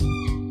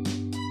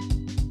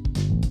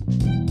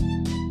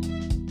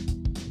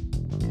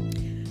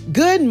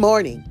Good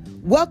morning.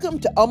 Welcome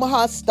to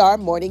Omaha Star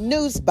Morning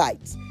News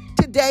Bytes.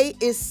 Today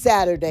is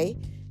Saturday,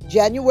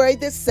 January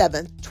the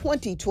 7th,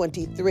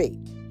 2023.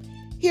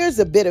 Here's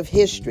a bit of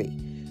history.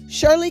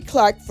 Shirley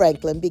Clark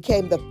Franklin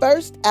became the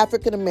first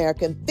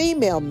African-American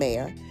female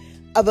mayor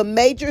of a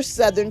major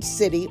southern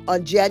city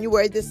on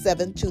January the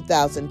 7th,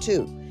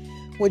 2002,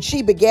 when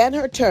she began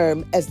her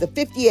term as the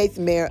 58th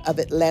mayor of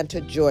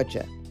Atlanta,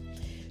 Georgia.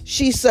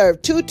 She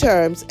served 2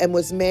 terms and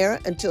was mayor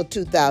until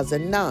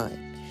 2009.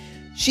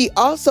 She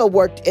also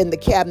worked in the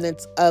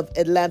cabinets of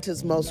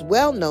Atlanta's most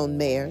well-known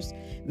mayors,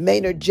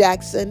 Maynard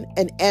Jackson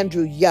and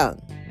Andrew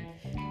Young.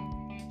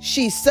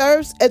 She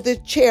serves as the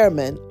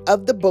chairman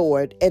of the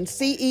board and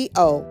CEO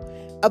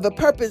of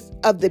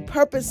the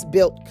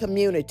Purpose-Built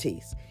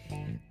Communities.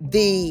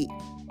 The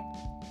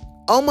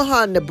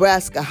Omaha,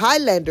 Nebraska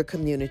Highlander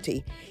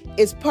community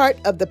is part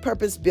of the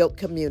Purpose-Built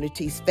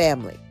Communities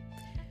family.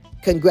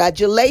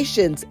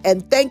 Congratulations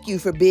and thank you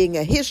for being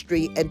a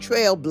history and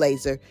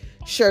trailblazer,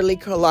 Shirley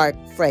Clark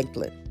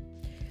Franklin.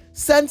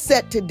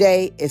 Sunset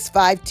today is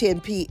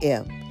 5:10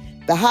 p.m.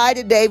 The high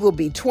today will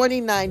be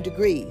 29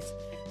 degrees.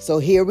 So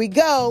here we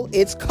go.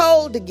 It's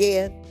cold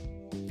again.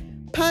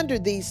 Ponder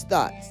these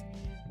thoughts.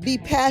 Be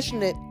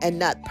passionate and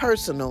not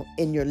personal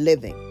in your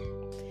living.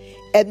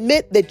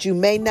 Admit that you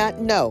may not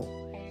know,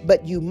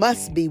 but you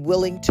must be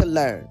willing to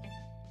learn.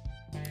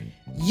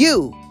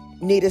 You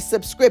need a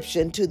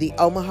subscription to the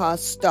Omaha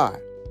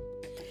Star.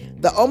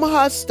 The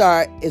Omaha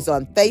Star is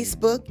on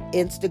Facebook,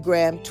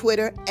 Instagram,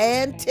 Twitter,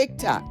 and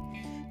TikTok.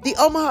 The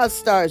Omaha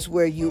Star is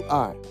where you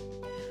are.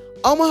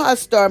 Omaha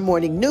Star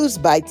Morning News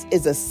Bytes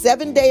is a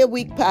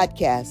 7-day-a-week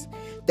podcast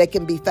that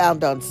can be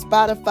found on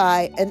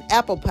Spotify and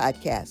Apple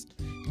Podcasts.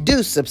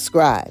 Do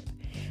subscribe.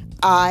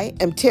 I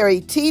am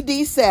Terry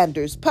T.D.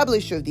 Sanders,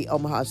 publisher of the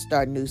Omaha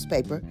Star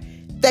newspaper.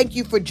 Thank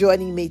you for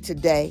joining me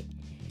today,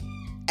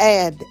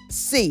 and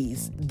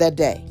seize the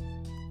day.